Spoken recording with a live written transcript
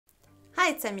Hi,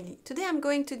 it's Amelie. Today I'm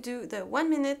going to do the 1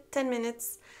 minute, 10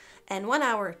 minutes and 1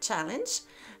 hour challenge.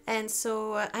 And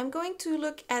so I'm going to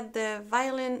look at the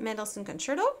violin Mendelssohn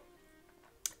Concerto.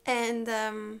 And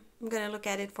I'm going to look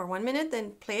at it for 1 minute,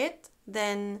 then play it,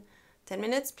 then 10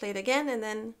 minutes, play it again, and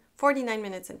then 49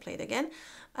 minutes and play it again.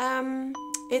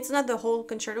 It's not the whole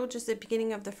concerto, just the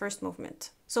beginning of the first movement.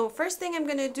 So first thing I'm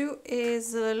going to do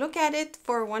is look at it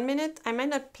for 1 minute. I might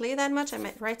not play that much. I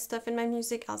might write stuff in my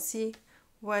music. I'll see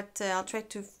what I'll try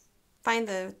to find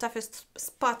the toughest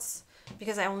spots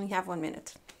because I only have 1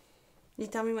 minute. You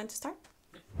tell me when to start?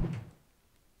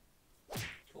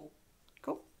 Cool.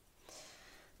 Cool.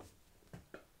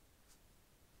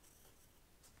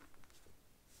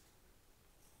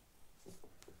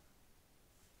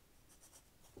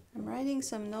 I'm writing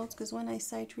some notes because when I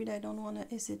sight read I don't want to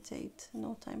hesitate.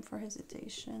 No time for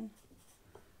hesitation.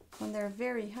 When they're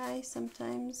very high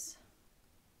sometimes.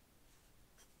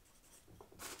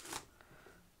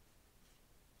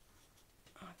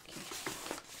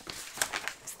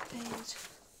 Page.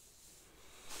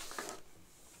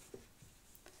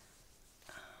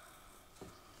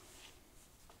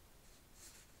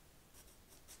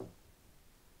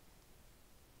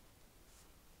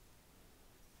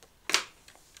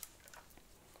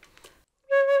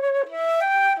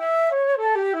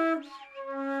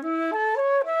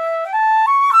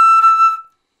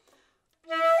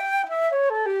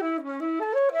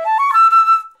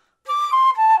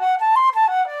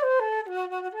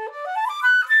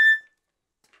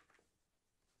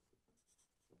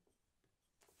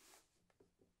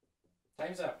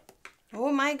 Time's up.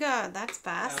 Oh my god, that's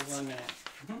fast. That was 1 minute.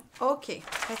 Okay,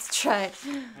 let's try it.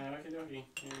 Okie dokie.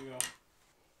 Here we go.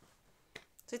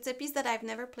 So it's a piece that I've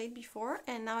never played before,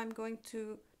 and now I'm going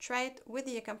to try it with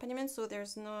the accompaniment, so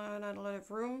there's not a lot of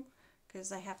room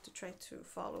because I have to try to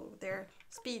follow their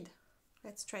speed.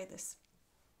 Let's try this.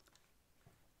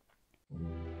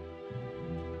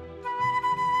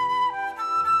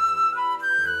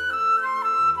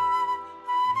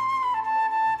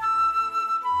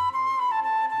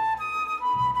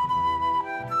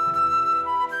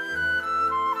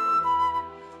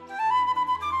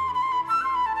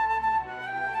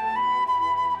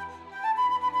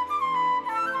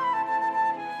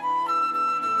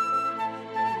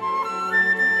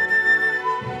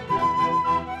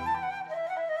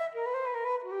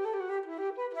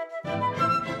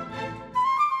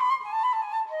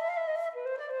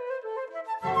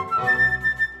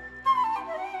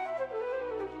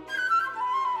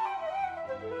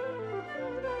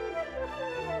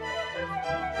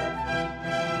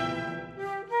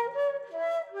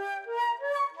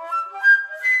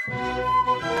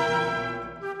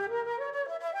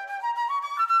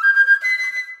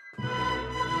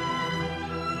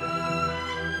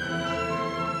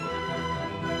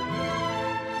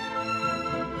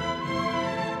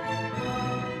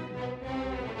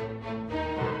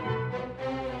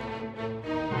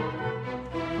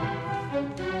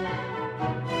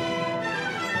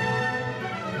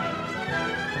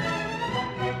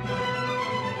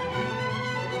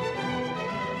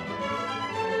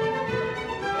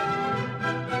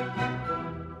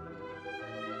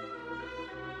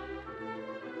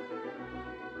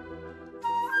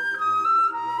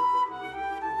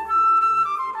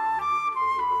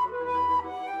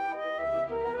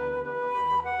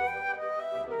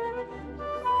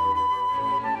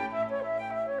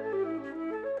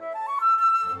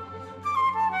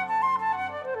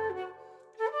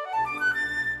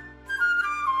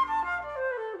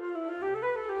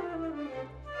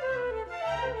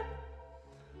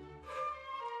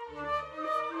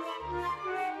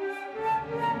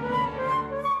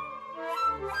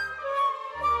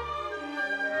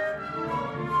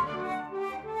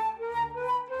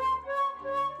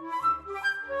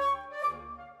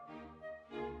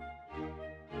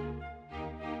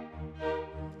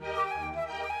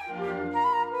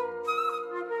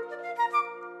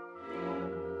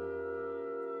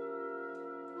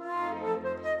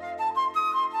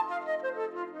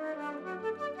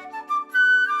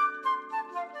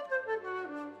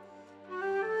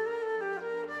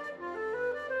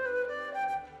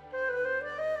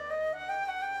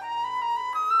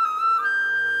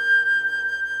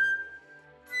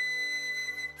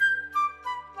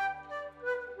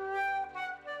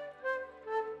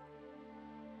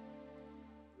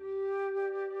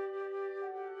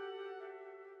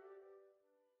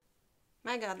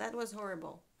 My god, that was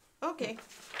horrible. Okay.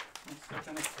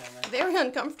 Very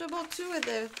uncomfortable too with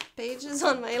the pages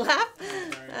on my lap.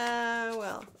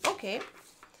 Well, okay.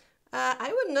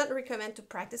 I would not recommend to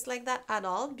practice like that at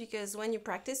all, because when you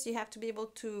practice you have to be able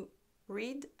to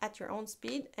read at your own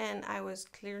speed, and I was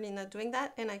clearly not doing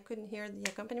that, and I couldn't hear the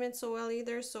accompaniment so well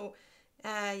either. So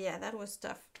yeah, that was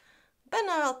tough. But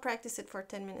now I'll practice it for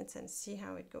 10 minutes and see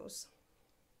how it goes.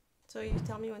 So you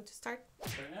tell me when to start.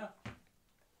 Right now.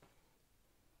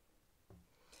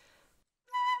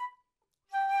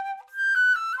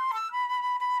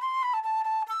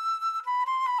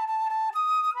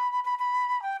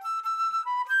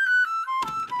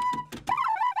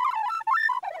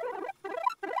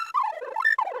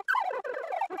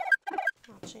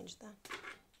 I'll change that.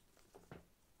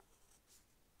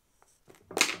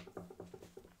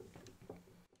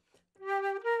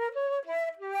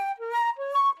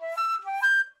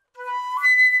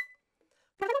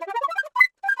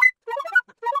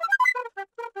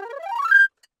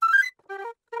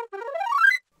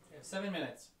 You have 7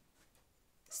 minutes.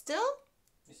 Still?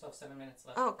 You still have 7 minutes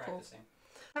left Oh, of cool. practicing.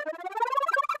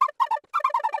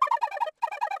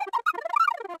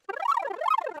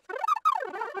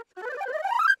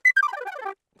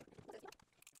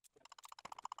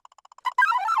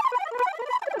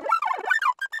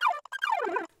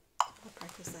 I'll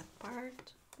practice that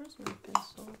part. Where's my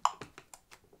pencil?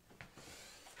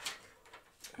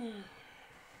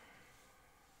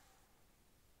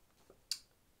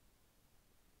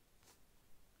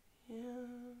 Yeah.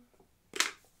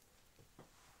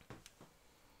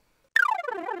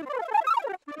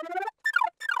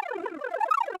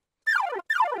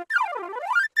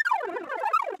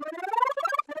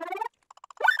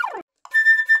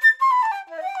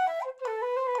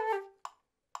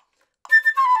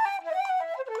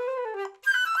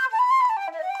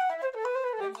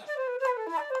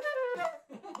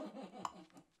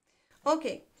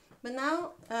 Okay, but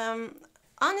now,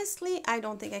 honestly, I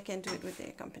don't think I can do it with the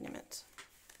accompaniment.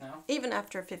 No? Even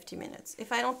after 50 minutes.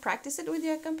 If I don't practice it with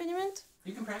the accompaniment,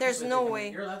 You can practice there's with no the accompaniment.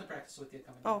 way. You're allowed to practice with the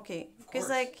accompaniment. Okay, Of because course.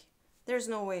 like, there's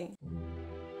no way.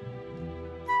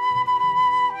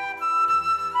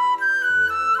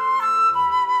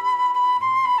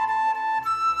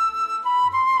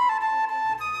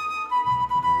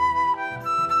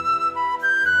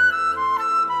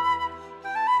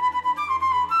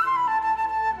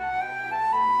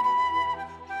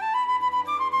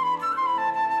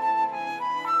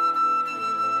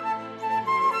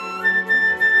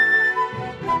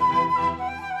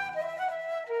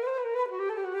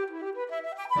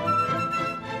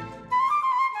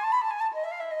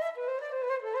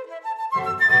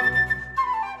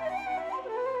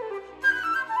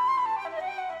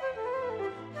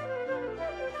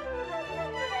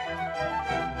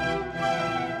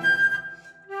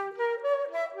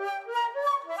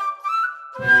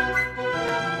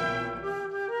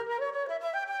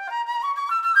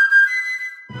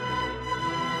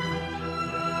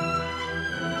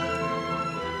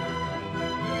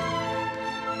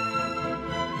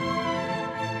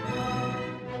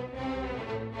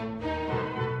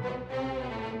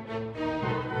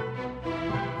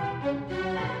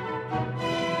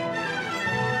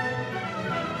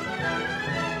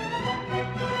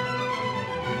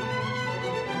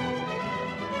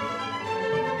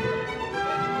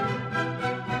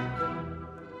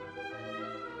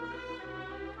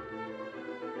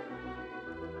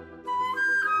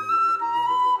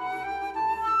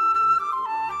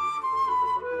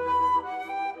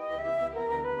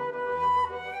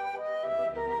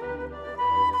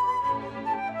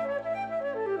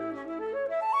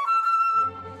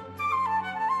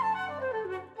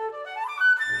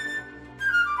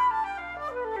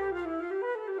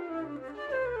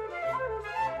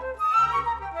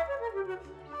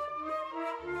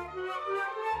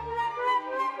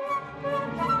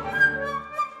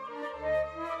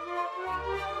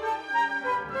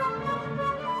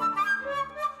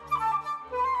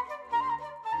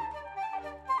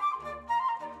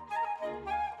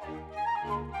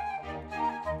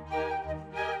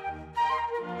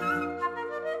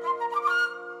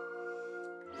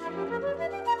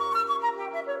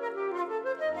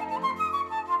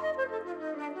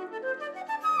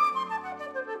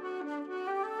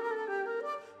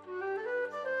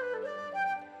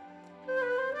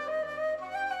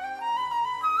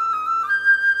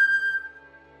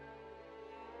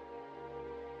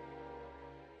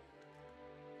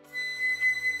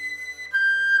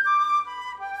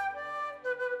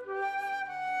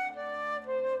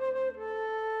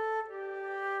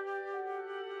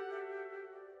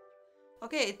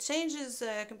 Okay, it changes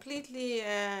completely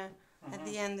at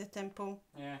the end, the tempo.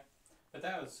 Yeah, but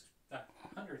that was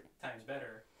 100 times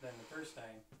better than the first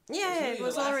time. Yeah, It's really it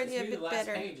was the last, already it's a really bit the last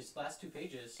better. page, it's the last 2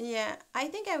 pages. Yeah, I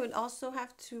think I would also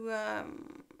have to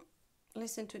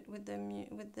listen to it with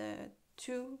the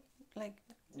two, like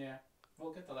Yeah.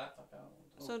 We'll get the laptop out.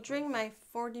 So during my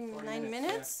 49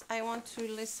 minutes, I want to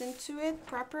listen to it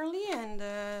properly and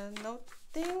note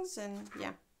things and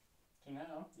yeah. So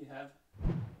now you have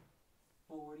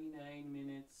 49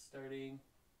 minutes starting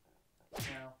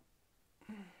now.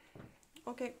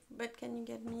 Okay, but can you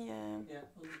get me Yeah,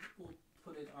 we'll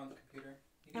put it on the computer.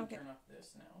 You can Okay. turn off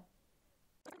this now.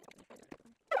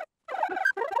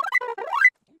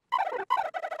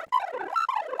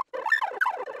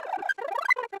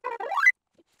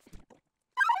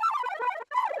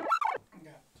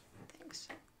 Got Thanks.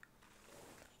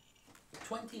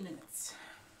 20 minutes.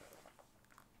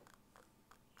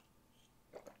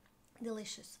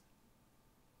 Delicious.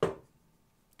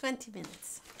 20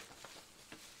 minutes.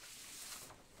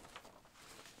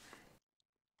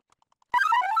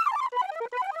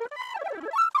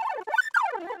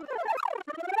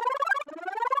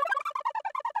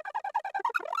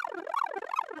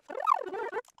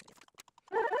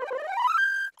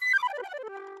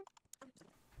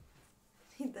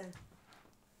 Then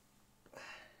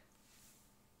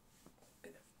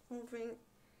bit of moving.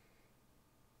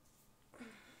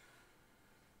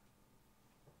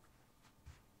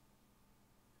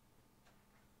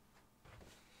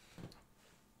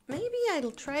 Maybe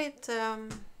I'll try it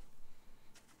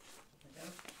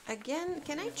again.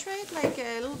 Can I try it like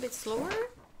a little bit slower?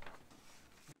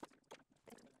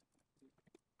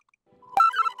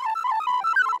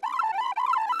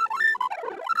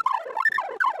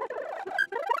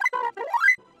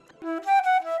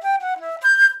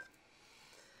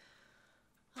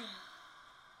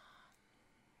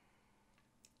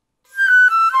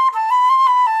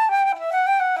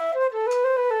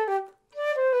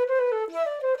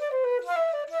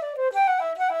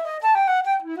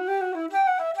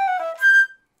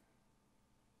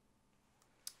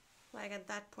 Like at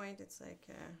that point, it's like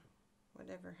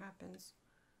whatever happens.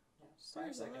 Yeah,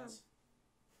 5 seconds.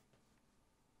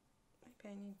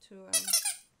 Maybe I need to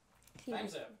clean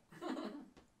Time's it. up.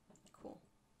 Cool.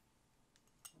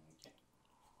 Okay.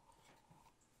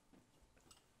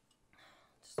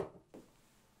 Just...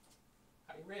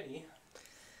 Are you ready?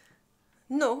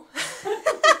 No.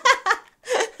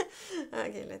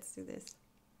 Okay, let's do this.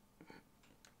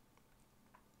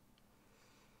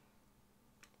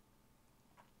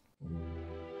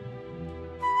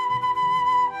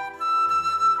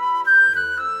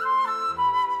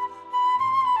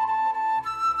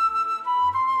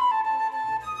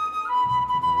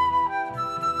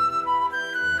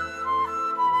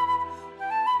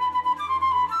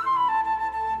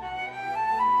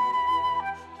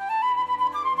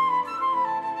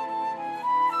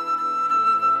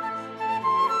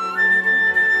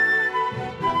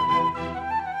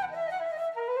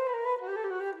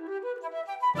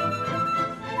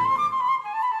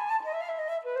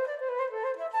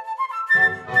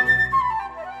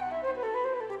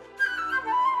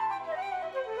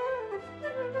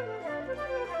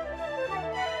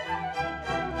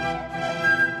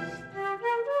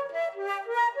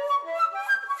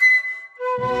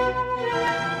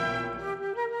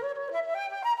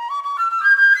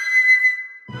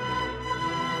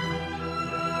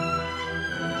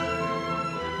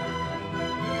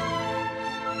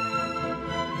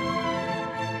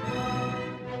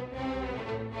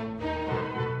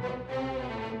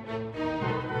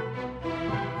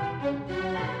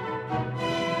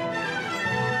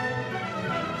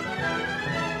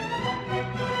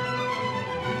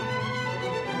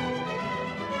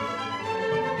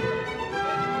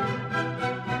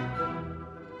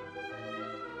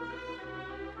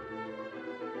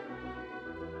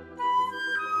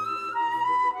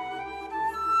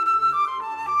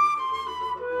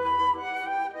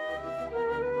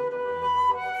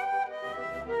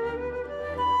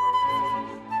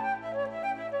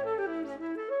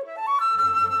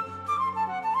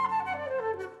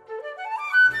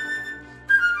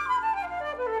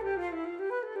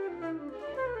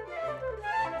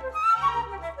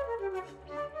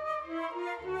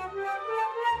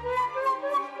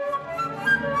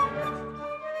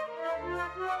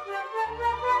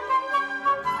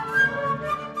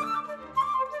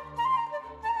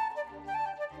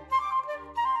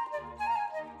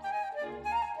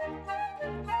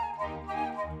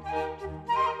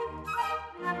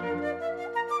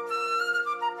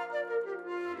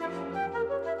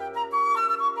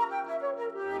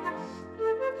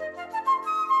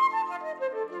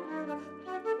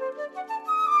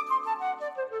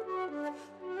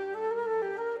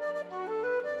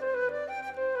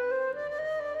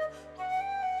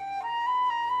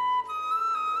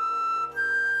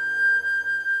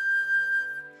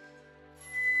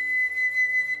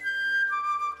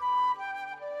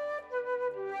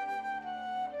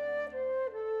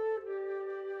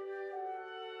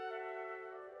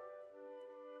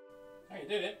 you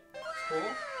did it. It's cool.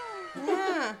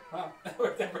 Yeah. Wow, that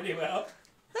worked out pretty well.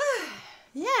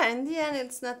 Yeah, in the end,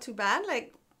 it's not too bad.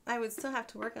 Like, I would still have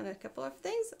to work on a couple of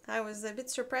things. I was a bit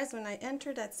surprised when I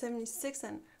entered at 76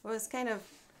 and was kind of,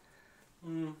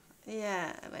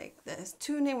 yeah, like the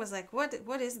tuning was like, what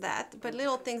is that? But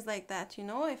little things like that, you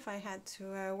know, if I had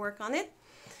to work on it,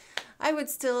 I would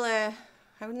still, I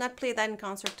would not play that in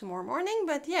concert tomorrow morning,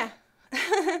 but yeah,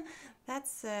 that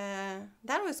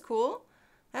was cool.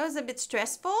 That was a bit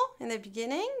stressful in the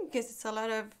beginning because it's a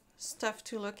lot of stuff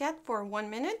to look at for 1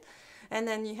 minute. And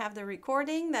then you have the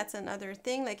recording. That's another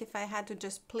thing. Like if I had to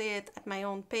just play it at my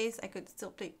own pace, I could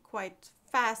still play quite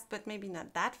fast, but maybe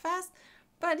not that fast.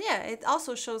 But yeah, it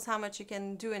also shows how much you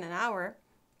can do in an hour.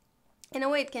 In a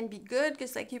way, it can be good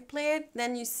because like you play it,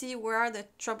 then you see where are the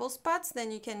trouble spots, then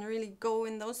you can really go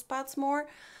in those spots more.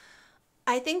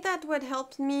 I think that what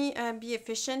helped me be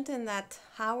efficient in that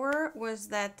hour was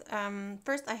that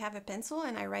first I have a pencil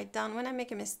and I write down when I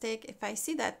make a mistake. If I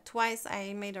see that twice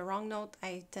I made a wrong note,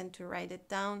 I tend to write it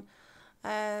down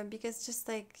because just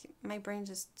like my brain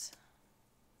just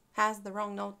has the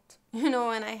wrong note, you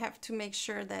know, and I have to make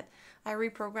sure that I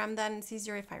reprogram that, and it's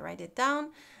easier if I write it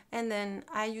down. And then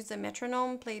I use the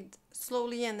metronome, played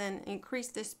slowly, and then increase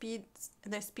the speed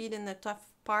in the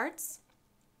tough parts.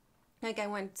 Like I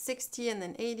went 60 and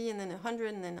then 80 and then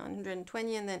 100 and then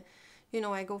 120 and then, you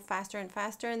know, I go faster and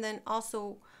faster. And then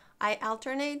also I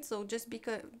alternate. So just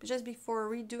before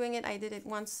redoing it, I did it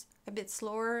once a bit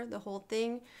slower, the whole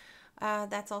thing.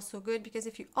 That's also good because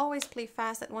if you always play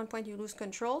fast, at one point you lose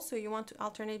control. So you want to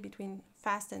alternate between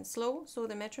fast and slow. So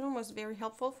the metronome was very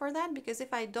helpful for that because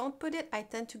if I don't put it, I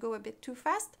tend to go a bit too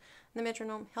fast. The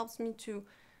metronome helps me to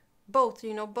both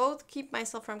keep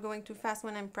myself from going too fast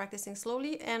when I'm practicing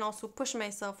slowly and also push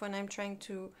myself when I'm trying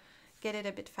to get it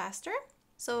a bit faster.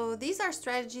 So these are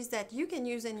strategies that you can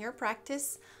use in your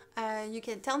practice. You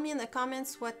can tell me in the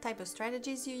comments what type of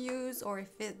strategies you use or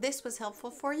if this was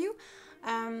helpful for you.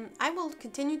 I will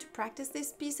continue to practice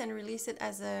this piece and release it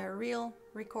as a real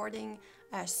recording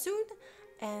soon.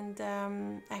 And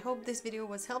I hope this video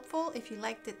was helpful. If you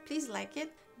liked it, please like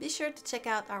it. Be sure to check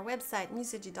out our website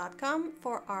musegi.com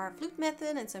for our flute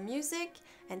method and some music,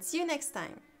 and see you next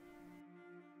time.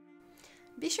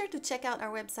 Be sure to check out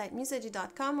our website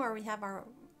musegi.com where we have our